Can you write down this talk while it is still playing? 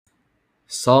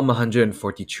Psalm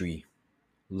 143.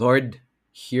 Lord,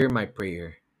 hear my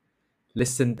prayer.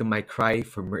 Listen to my cry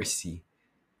for mercy.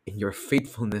 In your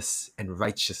faithfulness and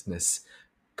righteousness,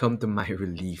 come to my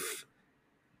relief.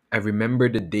 I remember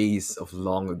the days of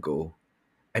long ago.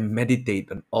 I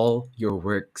meditate on all your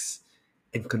works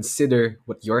and consider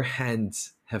what your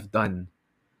hands have done.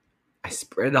 I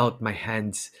spread out my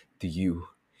hands to you,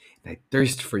 and I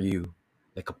thirst for you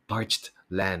like a parched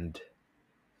land.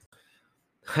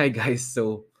 Hi guys,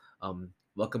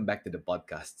 welcome back to the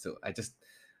podcast.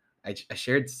 I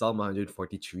shared Psalm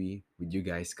 143 with you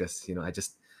guys because I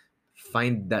just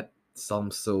find that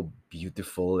psalm so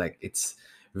beautiful. Like it's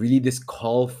really this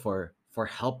call for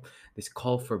help, this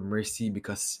call for mercy,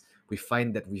 because we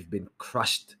find that we've been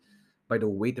crushed by the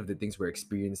weight of the things we're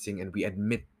experiencing, and we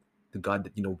admit to God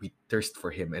that we thirst for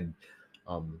Him, and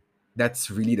um, that's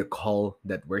really the call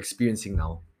that we're experiencing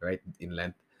now, right, in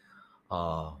Lent.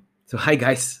 Uh, hi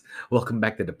guys, welcome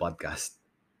back to the podcast.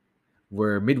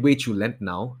 We're midway through Lent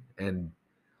now, and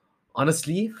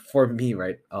honestly, for me,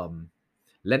 right,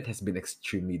 Lent has been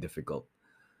extremely difficult.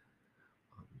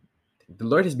 The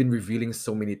Lord has been revealing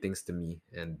so many things to me,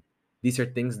 and these are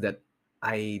things that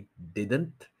I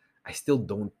didn't, I still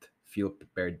don't feel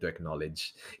prepared to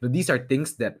acknowledge. These are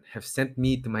things that have sent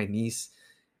me to my knees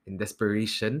in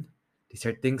desperation. These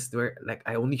are things where, like,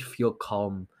 I only feel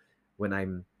calm when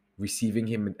I'm receiving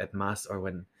Him at Mass, or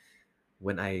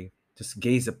when I just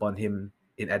gaze upon Him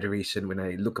in adoration, when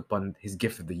I look upon His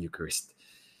gift of the Eucharist,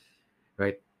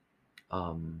 right?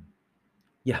 Um,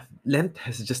 yeah, Lent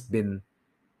has just been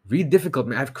really difficult.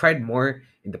 Man, I've cried more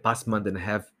in the past month than I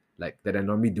have like that I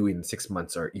normally do in 6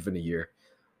 months or even a year.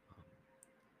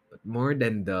 But more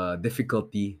than the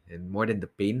difficulty and more than the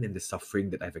pain and the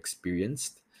suffering that I've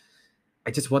experienced,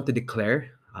 I just want to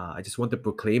declare, I just want to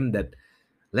proclaim that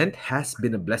Lent has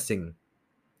been a blessing.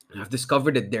 I've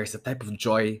discovered that there's a type of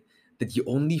joy that you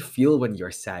only feel when you're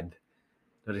sad.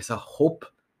 There's a hope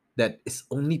that is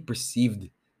only perceived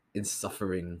in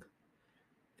suffering.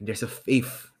 And there's a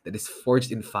faith that is forged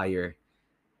in fire.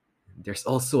 There's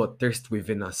also a thirst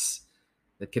within us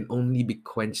that can only be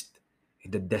quenched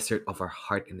in the desert of our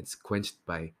heart, and it's quenched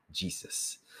by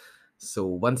Jesus. So,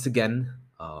 once again,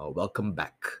 welcome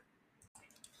back.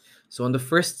 So, on the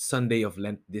first Sunday of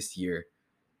Lent this year,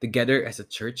 together as a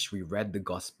church, we read the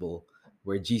gospel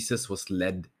where Jesus was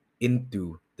led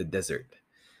into the desert.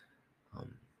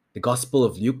 Um, the Gospel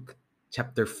of Luke,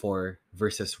 chapter 4,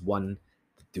 verses 1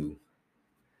 to 2.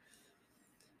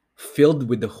 Filled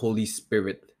with the Holy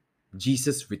Spirit,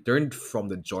 Jesus returned from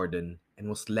the Jordan and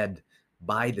was led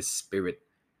by the Spirit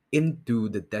into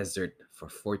the desert for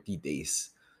 40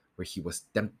 days, where he was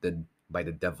tempted by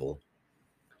the devil.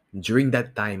 During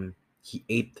that time, he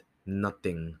ate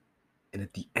nothing, and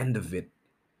at the end of it,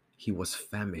 he was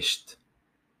famished.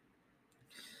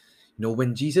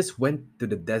 When Jesus went to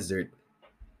the desert,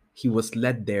 he was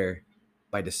led there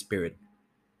by the Spirit.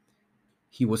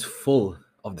 He was full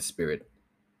of the Spirit.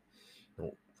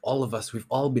 All of us, we've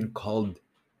all been called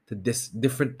to this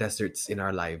different deserts in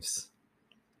our lives.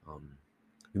 Um,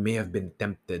 we may have been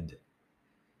tempted.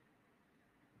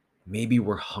 Maybe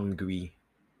we're hungry.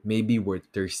 Maybe we're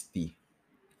thirsty.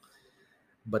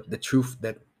 But the truth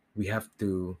that we have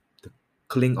to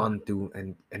cling on to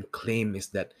and claim is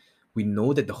that we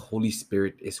know that the Holy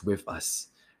Spirit is with us,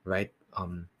 right?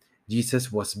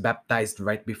 Jesus was baptized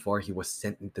right before he was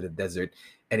sent into the desert.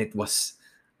 And it was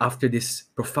after this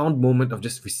profound moment of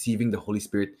just receiving the Holy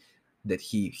Spirit that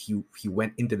he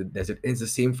went into the desert. And it's the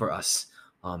same for us.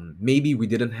 Maybe we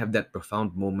didn't have that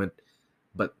profound moment,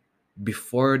 but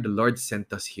before the Lord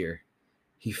sent us here,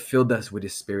 he filled us with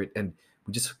his Spirit, and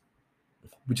we just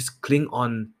we just cling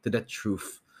on to that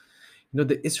truth.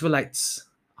 The Israelites,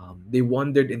 they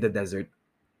wandered in the desert,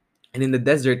 and in the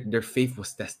desert, their faith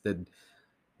was tested.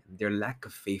 Their lack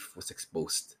of faith was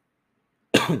exposed.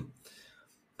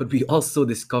 But we also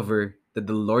discover that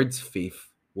the Lord's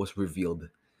faith was revealed.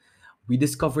 We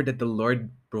discover that the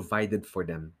Lord provided for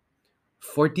them.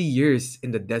 40 years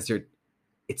in the desert,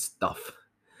 it's tough.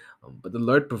 But the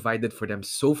Lord provided for them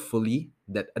so fully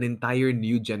that an entire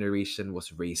new generation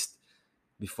was raised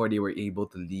before they were able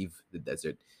to leave the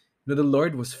desert. The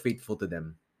Lord was faithful to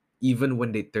them, even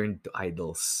when they turned to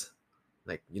idols,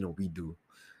 like we do.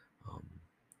 Um,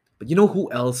 but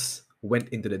who else went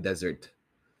into the desert?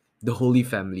 The Holy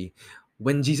Family.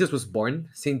 When Jesus was born,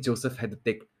 Saint Joseph had to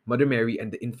take Mother Mary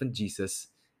and the infant Jesus,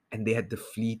 and they had to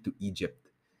flee to Egypt.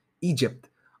 Egypt,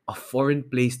 a foreign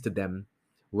place to them,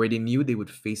 where they knew they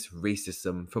would face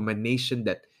racism from a nation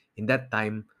that, in that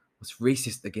time, was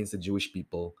racist against the Jewish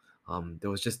people. There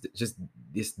was just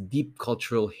this deep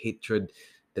cultural hatred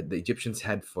that the Egyptians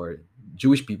had for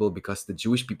Jewish people because the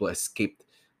Jewish people escaped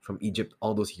from Egypt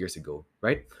all those years ago,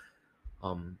 right?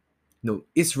 No,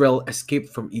 Israel escaped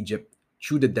from Egypt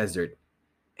through the desert,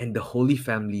 and the Holy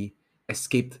Family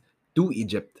escaped to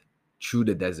Egypt through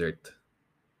the desert.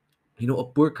 A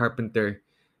poor carpenter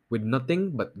with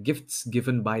nothing but gifts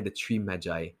given by the three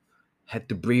magi had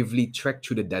to bravely trek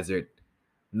through the desert,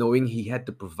 knowing he had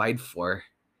to provide for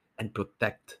and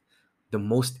protect the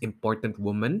most important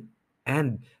woman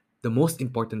and the most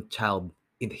important child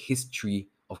in the history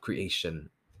of creation.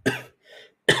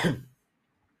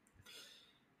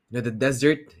 The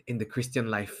desert in the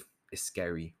Christian life is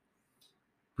scary.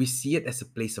 We see it as a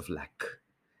place of lack.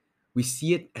 We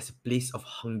see it as a place of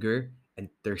hunger and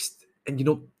thirst. And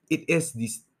it is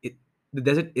the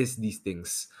desert is these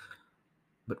things.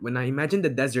 But when I imagine the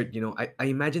desert, I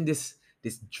imagine this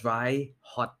dry,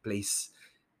 hot place.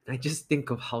 And I just think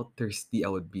of how thirsty I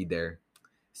would be there.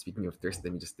 Speaking of thirst,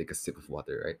 let me just take a sip of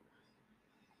water, right?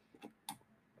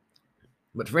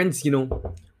 But friends,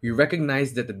 we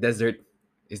recognize that the desert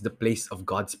is the place of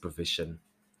God's provision.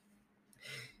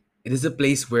 It is a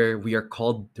place where we are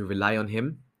called to rely on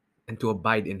Him and to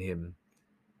abide in Him.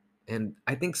 And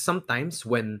I think sometimes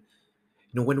when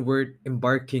we're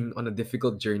embarking on a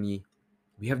difficult journey,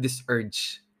 we have this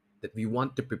urge that we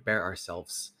want to prepare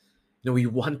ourselves. We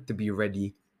want to be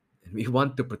ready and we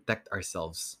want to protect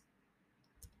ourselves.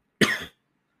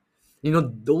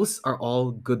 Those are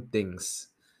all good things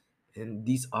and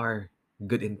these are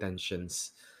good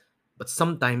intentions. But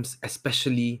sometimes,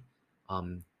 especially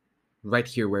um, right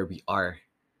here where we are,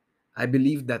 I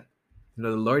believe that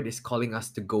the Lord is calling us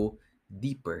to go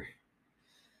deeper.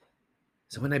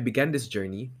 So when I began this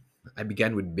journey, I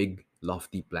began with big,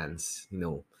 lofty plans.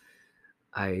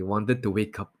 I wanted to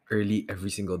wake up early every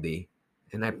single day,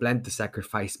 and I planned to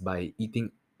sacrifice by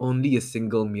eating only a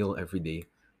single meal every day.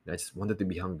 I just wanted to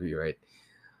be hungry, right?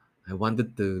 I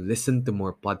wanted to listen to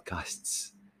more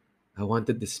podcasts. I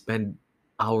wanted to spend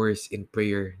hours in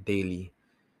prayer daily.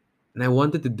 And I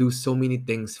wanted to do so many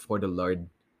things for the Lord,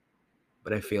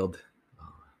 but I failed.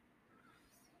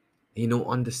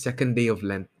 On the second day of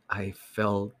Lent, I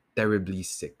fell terribly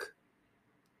sick.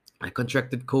 I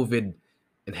contracted COVID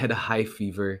and had a high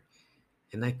fever,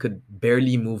 and I could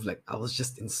barely move. Like, I was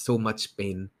just in so much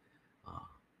pain.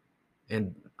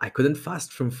 And I couldn't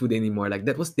fast from food anymore. Like,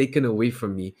 that was taken away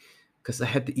from me because I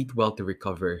had to eat well to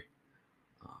recover.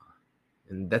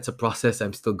 And that's a process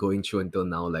I'm still going through until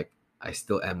now. Like, I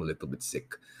still am a little bit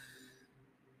sick.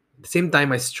 At the same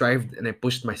time, I strived and I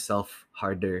pushed myself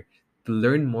harder to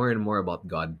learn more and more about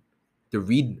God, to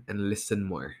read and listen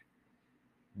more.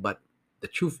 But the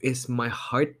truth is, my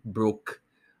heart broke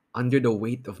under the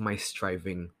weight of my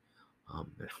striving.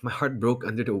 My heart broke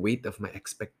under the weight of my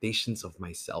expectations of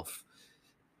myself.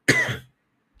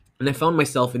 And I found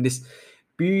myself in this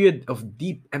period of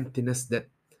deep emptiness that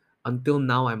until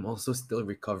now I'm also still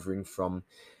recovering from.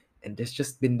 And there's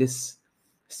just been this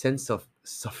sense of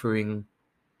suffering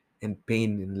and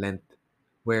pain in Lent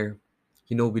where,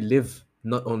 we live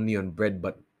not only on bread,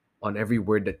 but on every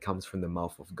word that comes from the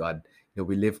mouth of God.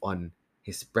 We live on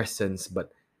His presence,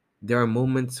 but there are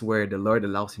moments where the Lord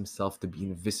allows Himself to be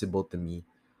invisible to me.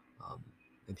 Um,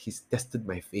 and He's tested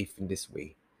my faith in this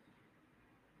way.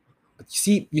 But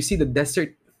you see, the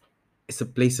desert is a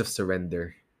place of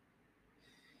surrender.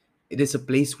 It is a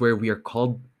place where we are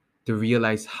called to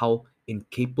realize how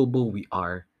incapable we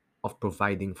are of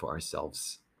providing for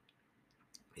ourselves.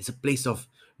 It's a place of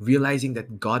realizing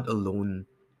that God alone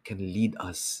can lead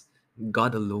us.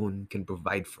 God alone can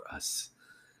provide for us.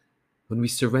 When we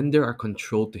surrender our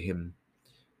control to Him,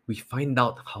 we find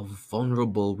out how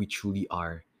vulnerable we truly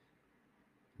are.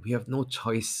 We have no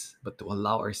choice but to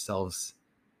allow ourselves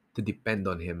to depend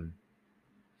on Him.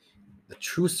 The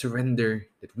true surrender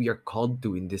that we are called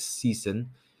to in this season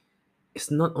is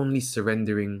not only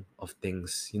surrendering of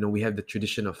things. We have the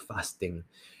tradition of fasting,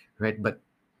 right? But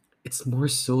it's more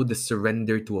so the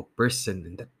surrender to a person,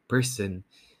 and that person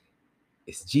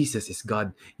is Jesus, is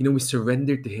God. We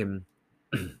surrender to Him.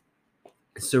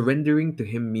 Surrendering to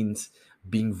Him means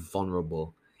being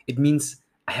vulnerable. It means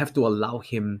I have to allow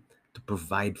Him to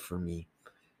provide for me,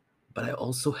 but I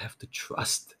also have to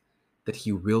trust that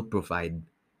He will provide.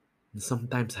 And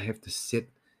sometimes I have to sit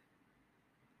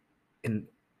and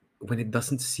when it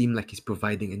doesn't seem like He's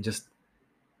providing and just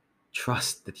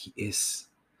trust that He is.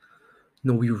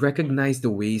 No, we recognize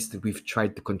the ways that we've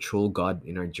tried to control God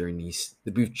in our journeys,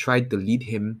 that we've tried to lead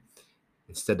Him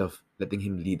instead of letting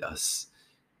Him lead us.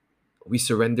 We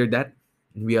surrender that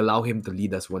and we allow Him to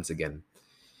lead us once again.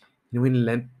 In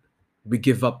Lent, we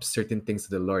give up certain things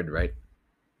to the Lord, right?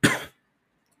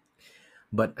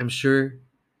 But I'm sure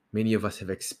Many of us have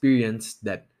experienced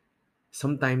that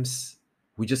sometimes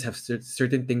we just have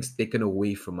certain things taken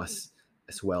away from us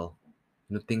as well.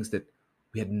 Things that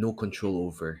we had no control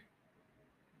over.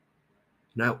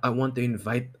 Now, I want to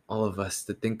invite all of us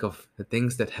to think of the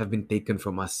things that have been taken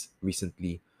from us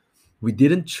recently. We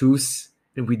didn't choose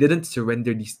and we didn't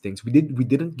surrender these things. We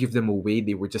didn't give them away.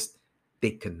 They were just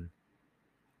taken.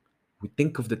 We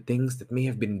think of the things that may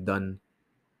have been done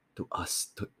to us,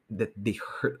 that they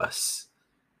hurt us.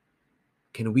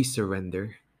 Can we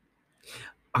surrender?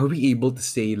 Are we able to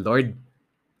say, Lord,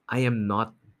 I am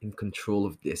not in control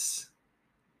of this,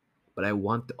 but I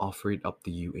want to offer it up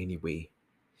to you anyway?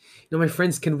 My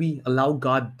friends, can we allow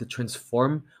God to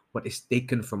transform what is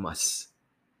taken from us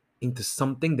into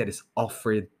something that is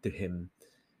offered to Him?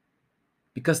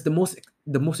 Because the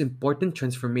most important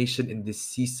transformation in this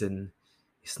season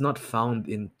is not found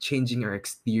in changing our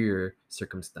exterior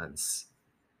circumstance,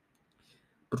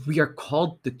 but we are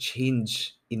called to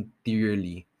change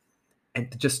interiorly and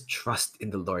to just trust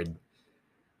in the Lord.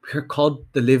 We are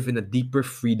called to live in a deeper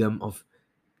freedom of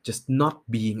just not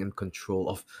being in control,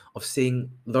 of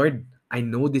saying, Lord, I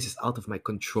know this is out of my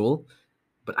control,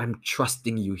 but I'm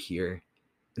trusting you here.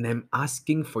 And I'm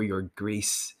asking for your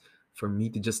grace for me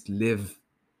to just live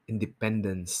in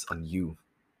dependence on you.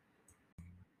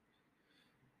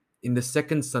 In the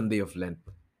second Sunday of Lent,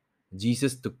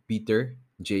 Jesus took Peter,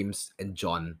 James, and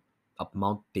John up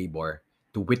Mount Tabor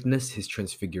to witness his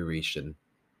transfiguration.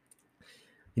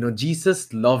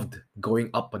 Jesus loved going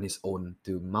up on his own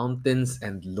to mountains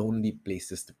and lonely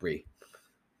places to pray.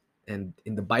 And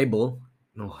in the Bible,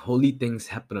 holy things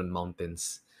happen on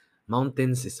mountains.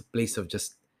 Mountains is a place of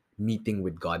just meeting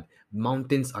with God.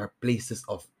 Mountains are places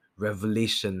of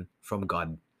revelation from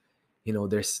God.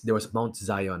 There was Mount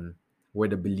Zion where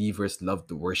the believers loved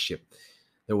to worship.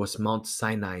 There was Mount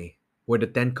Sinai where the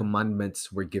Ten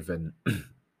Commandments were given.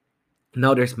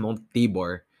 Now there's Mount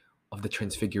Tabor of the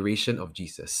transfiguration of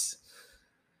Jesus.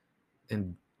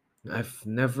 And I've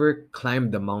never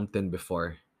climbed the mountain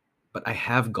before, but I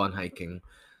have gone hiking.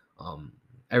 Um,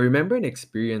 I remember an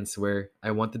experience where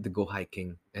I wanted to go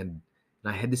hiking, and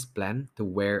I had this plan to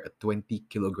wear a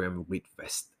 20-kilogram weight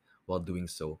vest while doing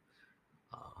so.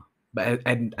 But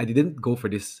I didn't go for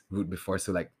this route before,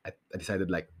 so like I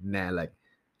decided like nah, like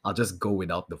I'll just go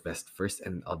without the vest first,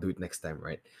 and I'll do it next time,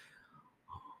 right?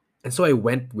 And so I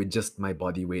went with just my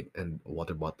body weight and a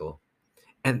water bottle.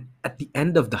 And at the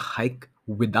end of the hike,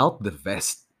 without the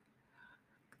vest,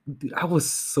 dude, I was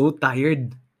so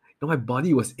tired. My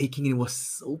body was aching and it was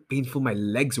so painful. My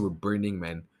legs were burning,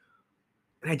 man.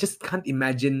 And I just can't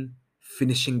imagine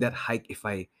finishing that hike if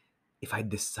I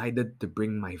decided to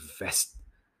bring my vest.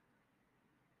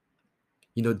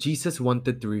 Jesus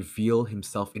wanted to reveal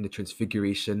himself in the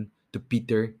transfiguration to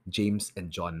Peter, James,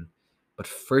 and John. But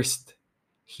first,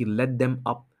 he led them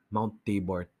up Mount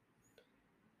Tabor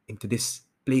into this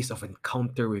place of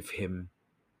encounter with him,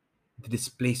 into this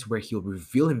place where he'll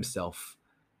reveal himself.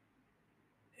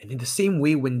 And in the same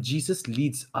way, when Jesus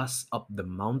leads us up the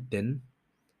mountain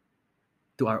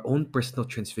to our own personal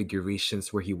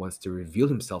transfigurations where he wants to reveal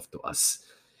himself to us,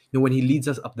 when he leads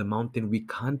us up the mountain, we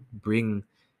can't bring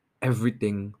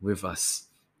everything with us.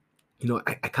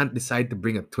 I can't decide to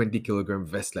bring a 20-kilogram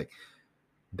vest. Like,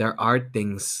 there are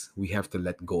things we have to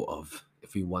let go of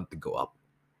if we want to go up.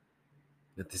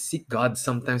 To seek God,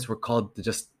 sometimes we're called to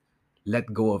just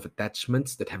let go of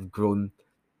attachments that have grown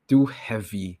too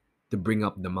heavy to bring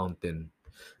up the mountain.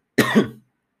 At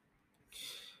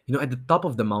the top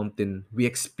of the mountain, we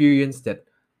experience that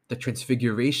the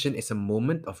transfiguration is a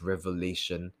moment of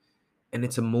revelation and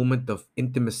it's a moment of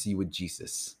intimacy with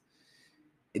Jesus.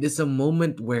 It is a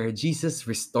moment where Jesus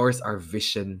restores our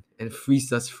vision and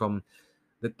frees us from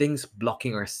the things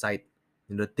blocking our sight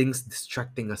and the things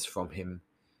distracting us from Him.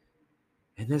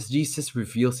 And as Jesus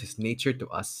reveals His nature to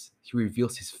us, He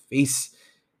reveals His face,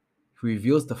 He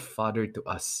reveals the Father to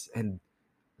us. And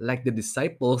like the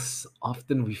disciples,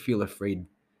 often we feel afraid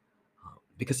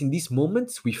because in these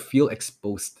moments we feel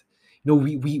exposed.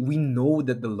 We know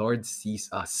that the Lord sees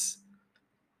us.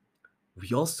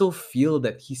 We also feel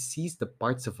that He sees the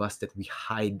parts of us that we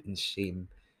hide in shame.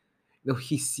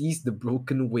 He sees the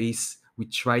broken ways we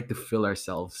try to fill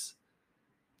ourselves,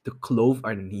 to clothe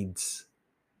our needs.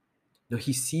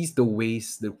 He sees the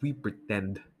ways that we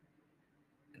pretend.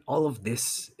 And all of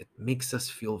this, it makes us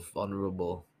feel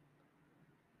vulnerable.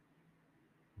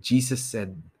 Jesus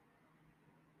said,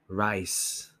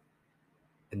 "Rise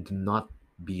and do not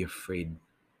be afraid."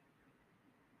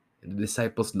 And the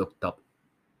disciples looked up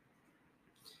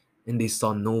and they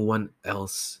saw no one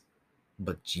else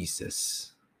but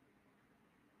Jesus.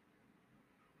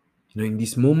 In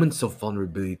these moments of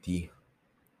vulnerability,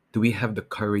 Do we have the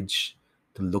courage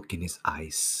to look in his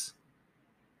eyes?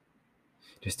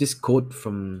 There's this quote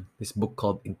from this book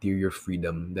called Interior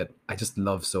Freedom that I just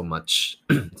love so much.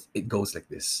 It goes like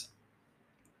this: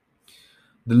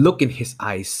 the look in his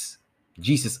eyes,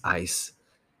 Jesus' eyes,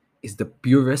 is the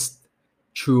purest,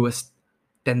 truest,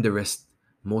 tenderest,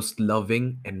 most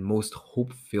loving, and most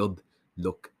hope filled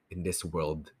look in this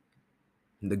world.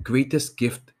 And the greatest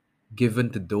gift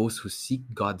given to those who seek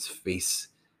God's face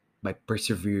by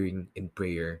persevering in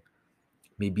prayer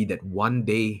may be that one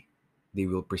day they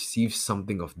will perceive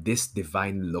something of this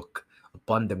divine look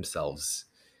upon themselves,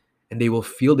 and they will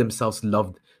feel themselves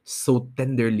loved so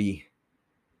tenderly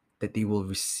that they will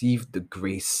receive the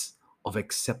grace of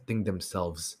accepting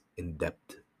themselves in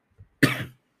depth.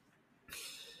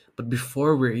 But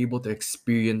before we're able to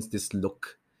experience this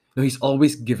look, he's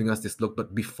always giving us this look,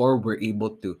 but before we're able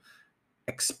to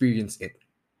experience it,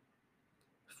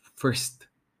 first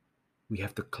we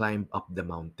have to climb up the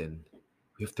mountain.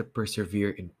 We have to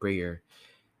persevere in prayer.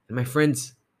 And my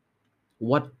friends,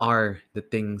 what are the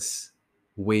things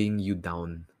weighing you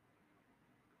down?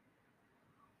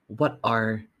 What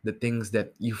are the things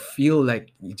that you feel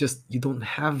like you don't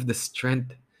have the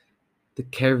strength to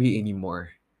carry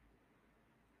anymore?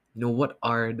 What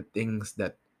are the things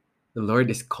that the Lord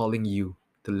is calling you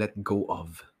to let go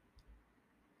of?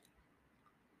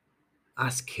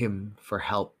 Ask him for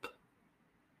help.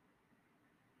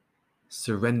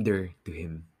 Surrender to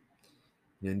him.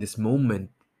 In this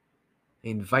moment, I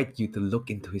invite you to look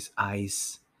into his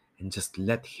eyes and just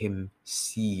let him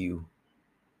see you.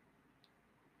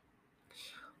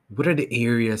 What are the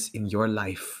areas in your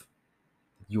life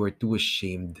you are too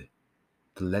ashamed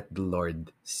to let the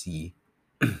Lord see?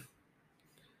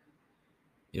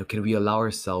 Can we allow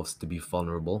ourselves to be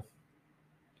vulnerable?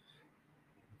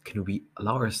 Can we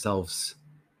allow ourselves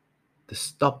to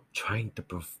stop trying to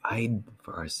provide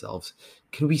for ourselves?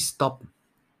 Can we stop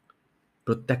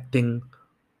protecting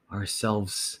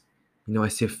ourselves,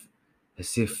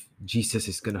 as if Jesus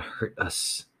is gonna hurt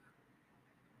us?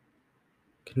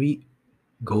 Can we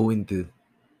go into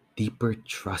deeper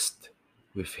trust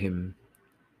with him?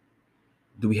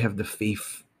 Do we have the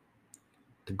faith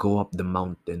to go up the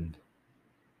mountain?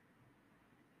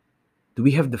 Do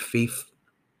we have the faith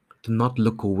to not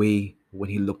look away when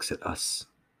he looks at us?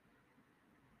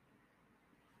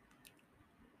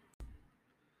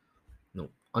 No.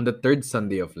 On the third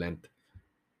Sunday of Lent,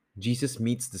 Jesus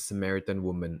meets the Samaritan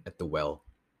woman at the well.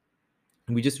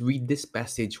 And we just read this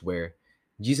passage where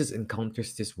Jesus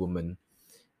encounters this woman,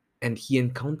 and he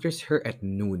encounters her at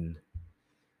noon.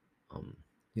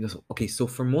 So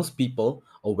for most people,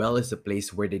 a well is a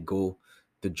place where they go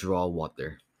to draw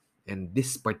water. And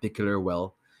this particular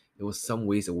well, it was some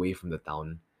ways away from the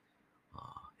town.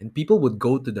 And people would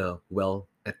go to the well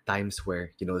at times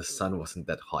where, the sun wasn't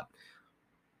that hot.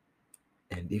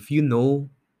 And if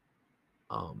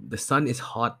the sun is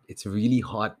hot, it's really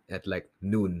hot at like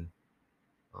noon.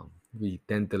 We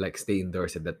tend to like stay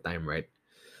indoors at that time, right?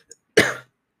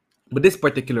 But this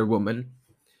particular woman,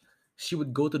 she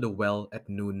would go to the well at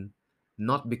noon,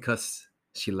 not because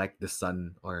she liked the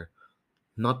sun or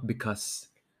not because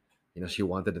she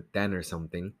wanted a tan or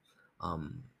something,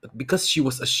 but because she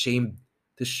was ashamed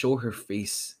to show her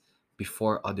face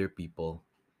before other people.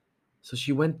 So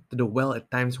she went to the well at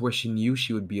times where she knew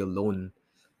she would be alone,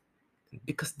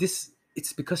 because this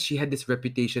it's because she had this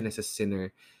reputation as a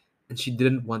sinner, and she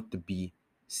didn't want to be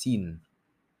seen.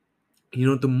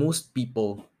 To most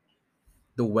people,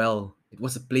 the well, it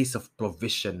was a place of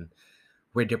provision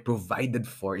where they're provided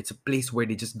for. It's a place where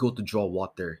they just go to draw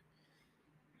water.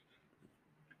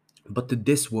 But to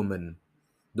this woman,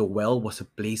 the well was a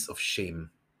place of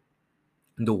shame.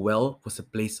 The well was a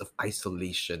place of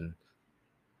isolation.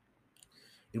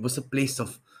 It was a place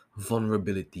of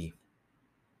vulnerability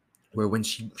where when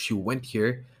she went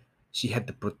here, she had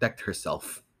to protect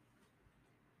herself.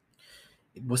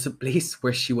 It was a place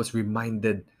where she was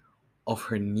reminded of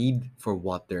her need for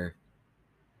water.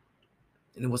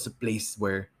 And it was a place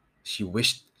where she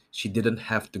wished she didn't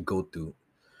have to go to.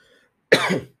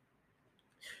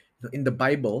 In the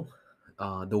Bible,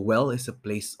 the well is a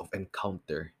place of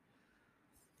encounter.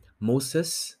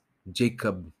 Moses,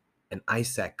 Jacob, and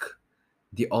Isaac,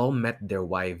 they all met their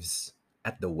wives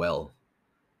at the well.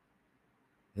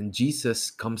 And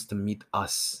Jesus comes to meet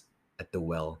us at the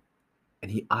well,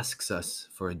 and he asks us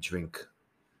for a drink.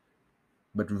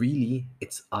 But really,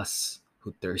 it's us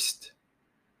who thirst.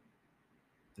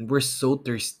 And we're so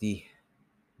thirsty,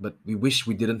 but we wish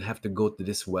we didn't have to go to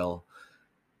this well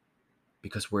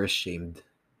because we're ashamed.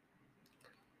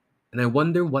 And I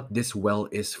wonder what this well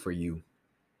is for you.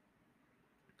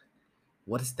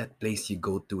 What is that place you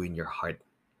go to in your heart?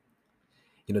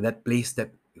 That place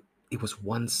that it was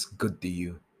once good to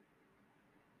you,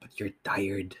 but you're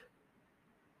tired.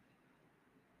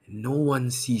 And no one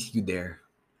sees you there.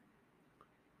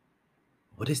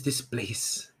 What is this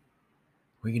place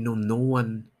where no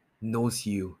one knows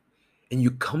you? And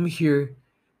you come here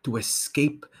to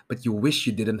escape, but you wish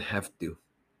you didn't have to.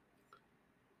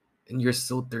 And you're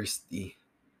so thirsty.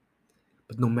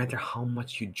 But no matter how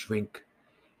much you drink,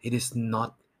 it is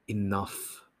not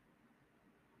enough.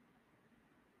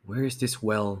 Where is this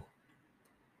well?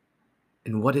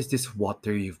 And what is this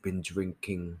water you've been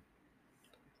drinking?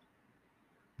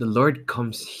 The Lord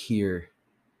comes here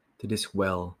to this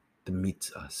well to meet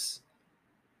us.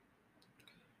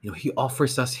 He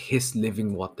offers us His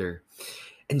living water.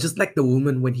 And just like the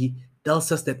woman, when He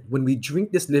tells us that when we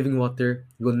drink this living water,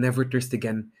 we will never thirst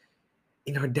again,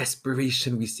 in our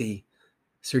desperation, we say,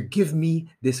 Sir, give me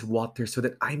this water so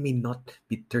that I may not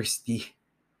be thirsty,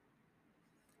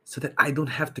 so that I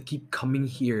don't have to keep coming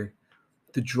here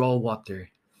to draw water.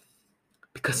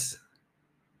 Because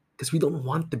we don't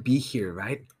want to be here,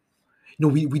 right?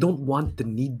 We don't want to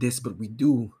need this, but we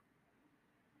do.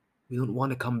 We don't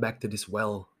want to come back to this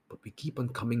well, but we keep on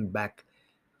coming back.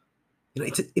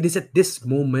 It is at this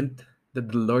moment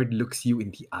that the Lord looks you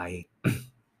in the eye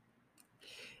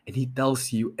and He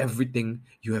tells you everything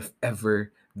you have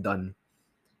ever done.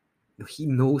 He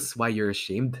knows why you're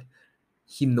ashamed.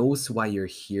 He knows why you're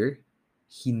here.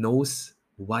 He knows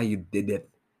why you did it.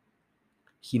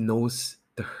 He knows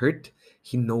the hurt.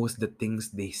 He knows the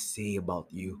things they say about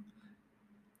you.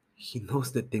 He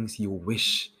knows the things you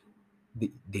wish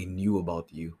they knew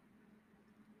about you.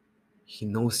 He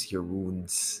knows your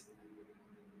wounds.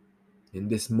 In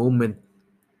this moment,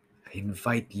 I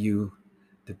invite you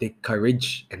to take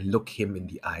courage and look Him in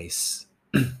the eyes.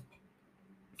 I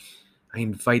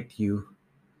invite you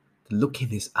to look in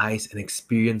His eyes and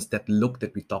experience that look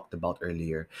that we talked about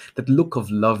earlier. That look of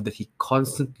love that He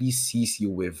constantly sees you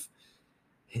with.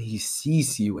 And He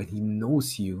sees you and He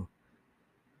knows you,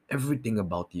 everything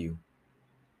about you.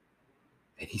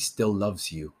 And He still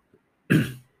loves you.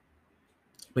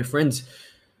 My friends,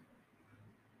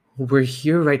 we're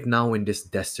here right now in this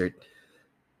desert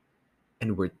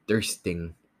and we're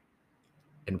thirsting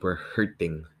and we're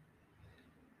hurting.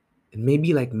 And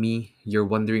maybe like me, you're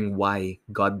wondering why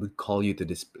God would call you to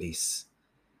this place.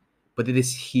 But it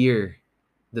is here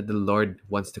that the Lord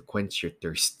wants to quench your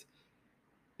thirst.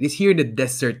 It is here in the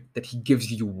desert that He gives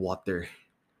you water.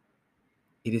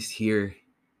 It is here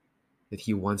that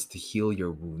He wants to heal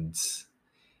your wounds.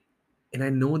 And I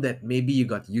know that maybe you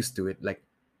got used to it, like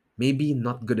maybe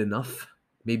not good enough,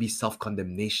 maybe self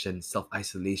condemnation, self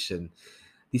isolation.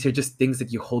 These are just things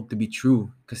that you hold to be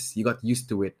true because you got used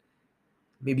to it.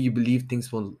 Maybe you believe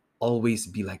things will always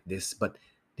be like this, but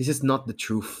this is not the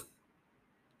truth.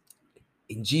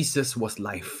 In Jesus was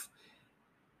life,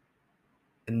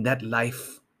 and that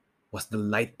life was the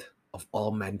light of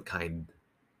all mankind.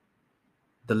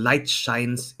 The light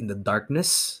shines in the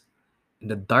darkness, and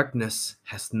the darkness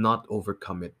has not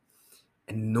overcome it.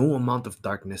 And no amount of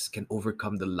darkness can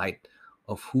overcome the light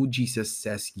of who Jesus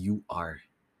says you are,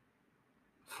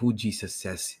 who Jesus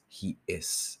says He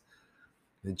is.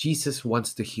 And Jesus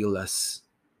wants to heal us,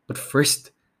 but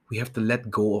first, we have to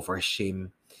let go of our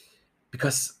shame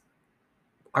because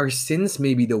our sins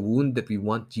may be the wound that we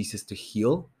want Jesus to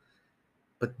heal,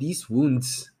 but these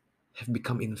wounds have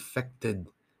become infected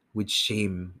with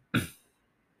shame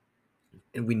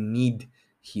and we need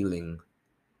healing.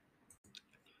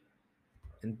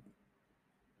 And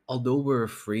although we're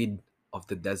afraid of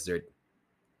the desert,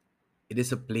 it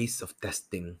is a place of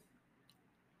testing.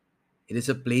 It is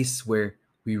a place where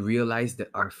we realize that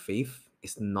our faith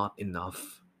is not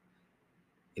enough.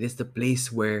 It is the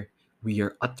place where we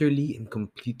are utterly and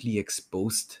completely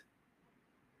exposed.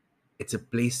 It's a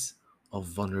place of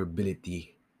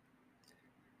vulnerability.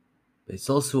 But it's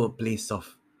also a place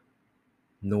of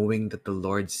knowing that the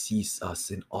Lord sees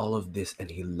us in all of this and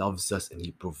He loves us and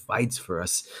He provides for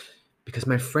us. Because,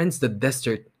 my friends, the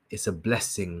desert is a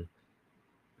blessing.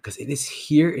 Because it is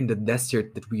here in the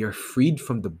desert that we are freed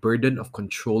from the burden of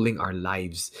controlling our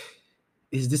lives.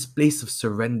 It is this place of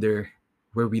surrender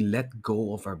where we let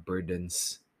go of our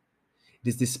burdens. It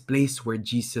is this place where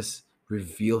Jesus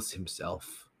reveals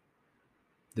Himself.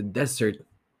 The desert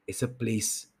is a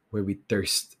place where we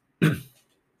thirst.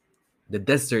 The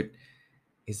desert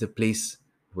is a place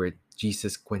where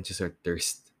Jesus quenches our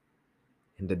thirst.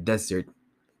 And the desert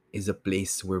is a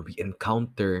place where we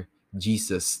encounter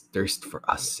Jesus' thirst for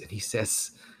us. And He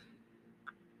says,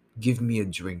 give me a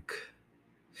drink.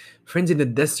 Friends, in the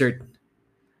desert,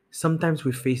 sometimes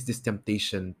we face this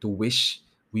temptation to wish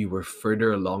we were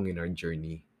further along in our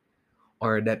journey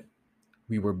or that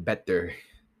we were better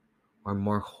or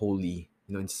more holy,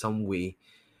 in some way.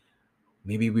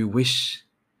 Maybe we wish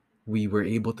we were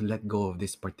able to let go of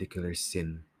this particular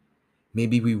sin.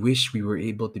 Maybe we wish we were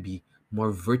able to be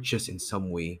more virtuous in some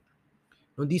way.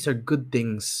 These are good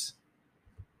things,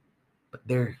 but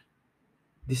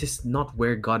this is not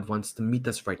where God wants to meet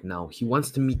us right now. He wants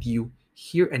to meet you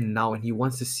here and now, and He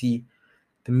wants to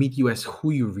meet you as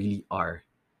who you really are.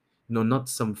 Not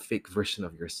some fake version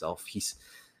of yourself. He's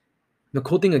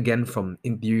quoting again from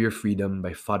Interior Freedom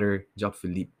by Father Jacques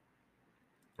Philippe.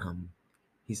 Um,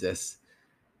 he says,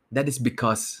 that is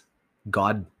because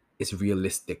God is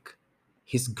realistic.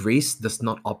 His grace does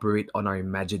not operate on our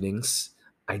imaginings,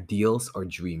 ideals, or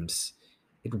dreams.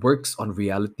 It works on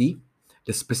reality,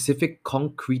 the specific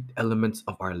concrete elements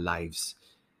of our lives.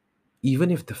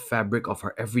 Even if the fabric of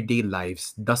our everyday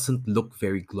lives doesn't look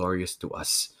very glorious to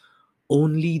us,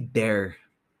 only there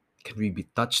can we be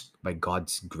touched by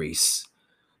God's grace.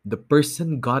 The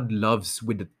person God loves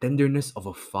with the tenderness of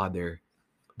a father,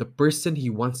 the person He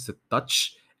wants to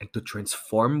touch and to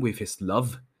transform with His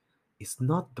love, is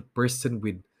not the person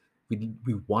we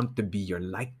want to be or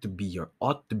like to be or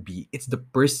ought to be. It's the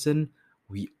person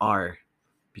we are,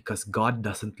 because God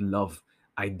doesn't love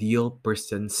ideal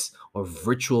persons or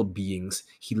virtual beings.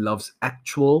 He loves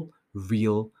actual,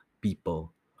 real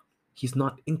people. He's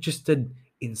not interested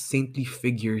in saintly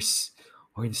figures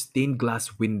or in stained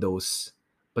glass windows,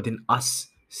 but in us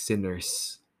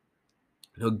sinners.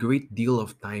 A great deal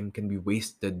of time can be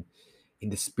wasted in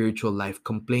the spiritual life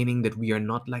complaining that we are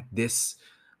not like this,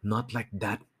 not like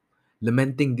that,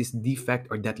 lamenting this defect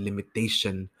or that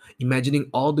limitation, imagining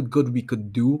all the good we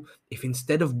could do if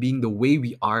instead of being the way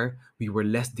we are, we were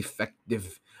less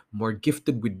defective, more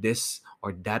gifted with this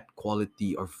or that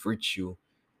quality or virtue,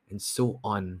 and so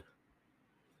on.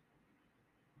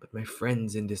 But my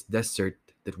friends, in this desert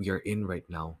that we are in right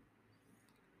now,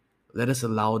 let us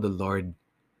allow the Lord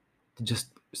to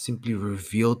just simply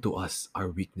reveal to us our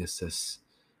weaknesses,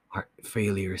 our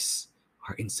failures,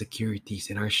 our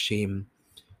insecurities, and our shame.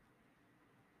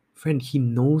 Friend, He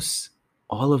knows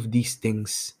all of these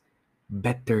things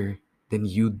better than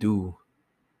you do.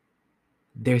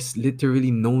 There's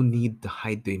literally no need to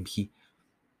hide to Him.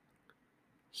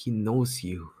 He knows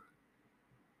you.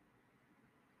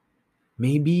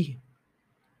 Maybe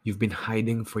you've been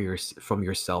hiding from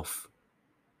yourself.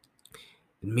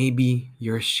 And maybe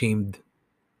you're ashamed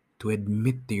to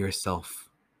admit to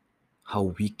yourself how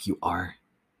weak you are.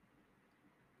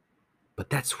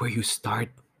 But that's where you start.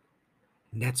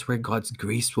 And that's where God's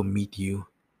grace will meet you.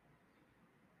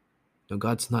 Now,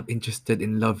 God's not interested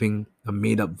in loving a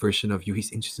made up version of you,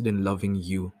 He's interested in loving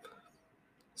you.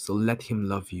 So let Him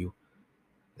love you.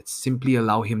 Let's simply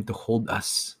allow Him to hold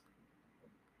us.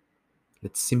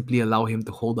 Let's simply allow Him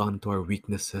to hold on to our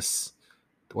weaknesses,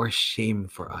 to our shame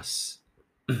for us.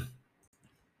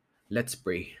 Let's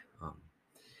pray. In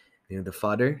the name of the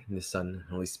Father, and the Son, and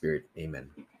Holy Spirit.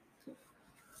 Amen.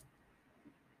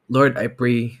 Lord, I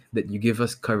pray that you give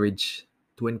us courage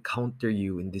to encounter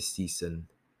you in this season.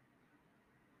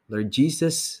 Lord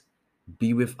Jesus,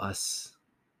 be with us.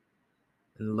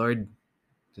 And Lord,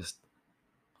 just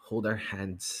hold our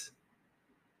hands.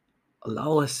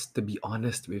 Allow us to be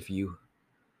honest with you.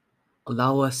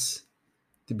 Allow us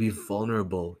to be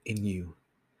vulnerable in you.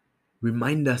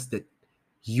 Remind us that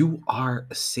you are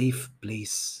a safe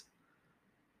place.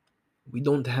 We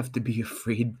don't have to be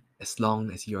afraid as long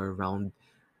as you're around.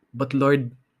 But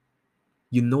Lord,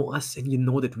 you know us and you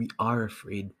know that we are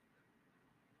afraid.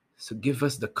 So give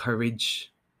us the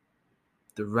courage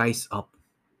to rise up.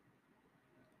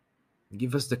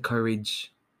 Give us the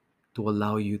courage to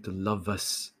allow you to love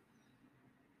us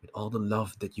with all the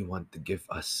love that you want to give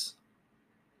us.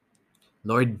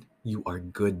 Lord, you are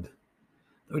good.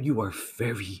 Lord, you are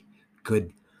very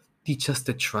good. Teach us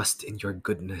to trust in your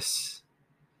goodness.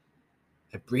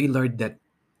 I pray, Lord, that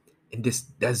in this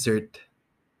desert,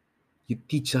 you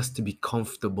teach us to be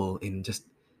comfortable in just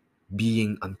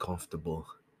being uncomfortable.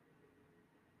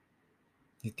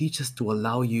 You teach us to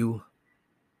allow you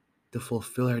to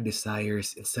fulfill our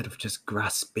desires instead of just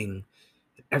grasping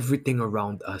at everything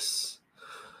around us.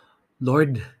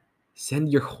 Lord, send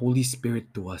your Holy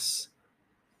Spirit to us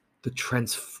to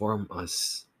transform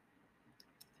us.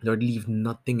 Lord, leave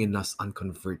nothing in us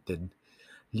unconverted.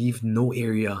 Leave no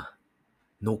area,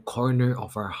 no corner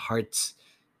of our hearts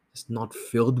is not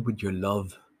filled with your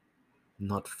love,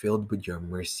 not filled with your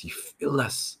mercy. Fill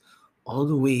us all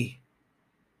the way.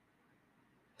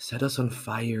 Set us on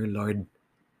fire, Lord.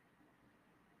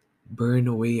 Burn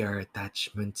away our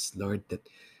attachments, Lord, that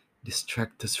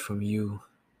distract us from you.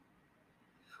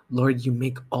 Lord, you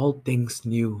make all things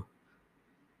new.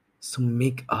 So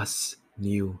make us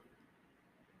new.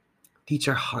 Teach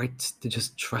our hearts to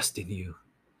just trust in you.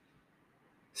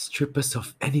 Strip us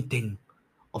of anything,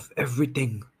 of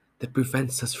everything that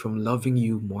prevents us from loving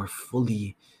you more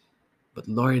fully. But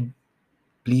Lord,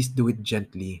 please do it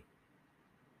gently.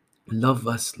 Love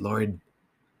us, Lord,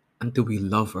 until we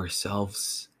love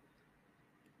ourselves.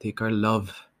 Take our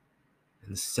love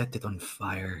and set it on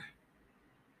fire.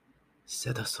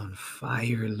 Set us on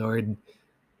fire, Lord,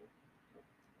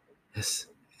 as,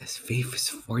 as faith is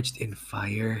forged in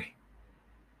fire.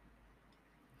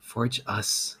 Forge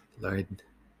us, Lord.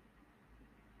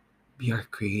 Be our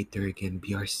creator again.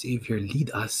 Be our savior.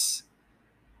 Lead us.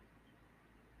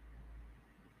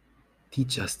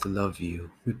 Teach us to love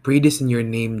you. We pray this in your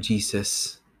name,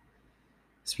 Jesus.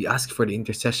 As we ask for the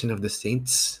intercession of the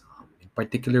saints, in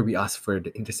particular, we ask for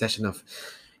the intercession of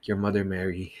your Mother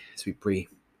Mary. As we pray,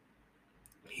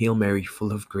 Hail Mary,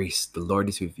 full of grace, the Lord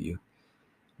is with you.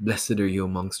 Blessed are you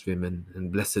amongst women,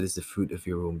 and blessed is the fruit of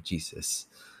your womb, Jesus.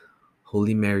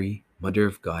 Holy Mary, Mother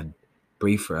of God,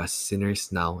 pray for us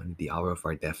sinners now and at the hour of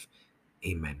our death.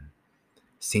 Amen.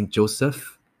 Saint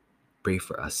Joseph, pray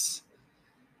for us.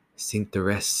 Saint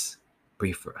Therese,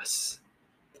 pray for us.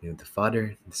 In the name of the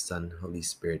Father, the Son, Holy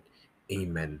Spirit.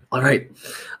 Amen. All right.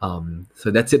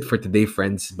 So that's it for today,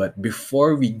 friends. But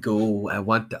before we go, I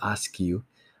want to ask you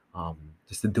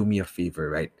just to do me a favor,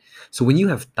 right? So when you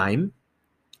have time,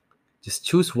 just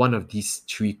choose one of these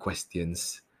three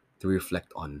questions to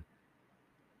reflect on.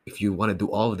 If you want to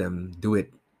do all of them, do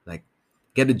it. Like,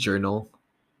 get a journal,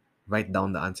 write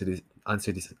down the answers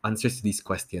to these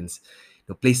questions.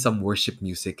 Play some worship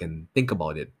music and think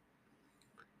about it.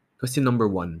 Question number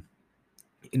one: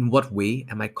 in what way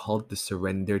am I called to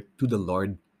surrender to the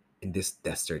Lord in this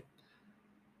desert?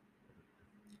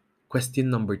 Question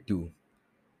number two: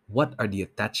 what are the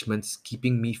attachments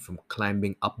keeping me from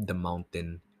climbing up the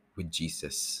mountain with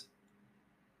Jesus?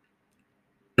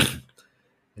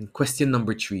 And question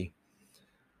number three: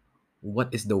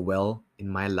 what is the well in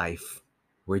my life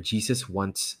where Jesus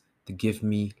wants to give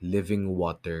me living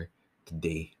water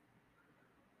today?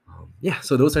 Yeah,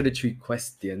 so those are the three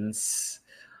questions.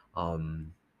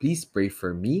 Please pray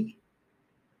for me.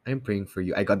 I'm praying for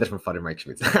you. I got that from Father Mike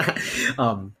Schmitz.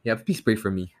 Yeah, please pray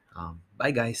for me.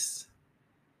 Bye, guys.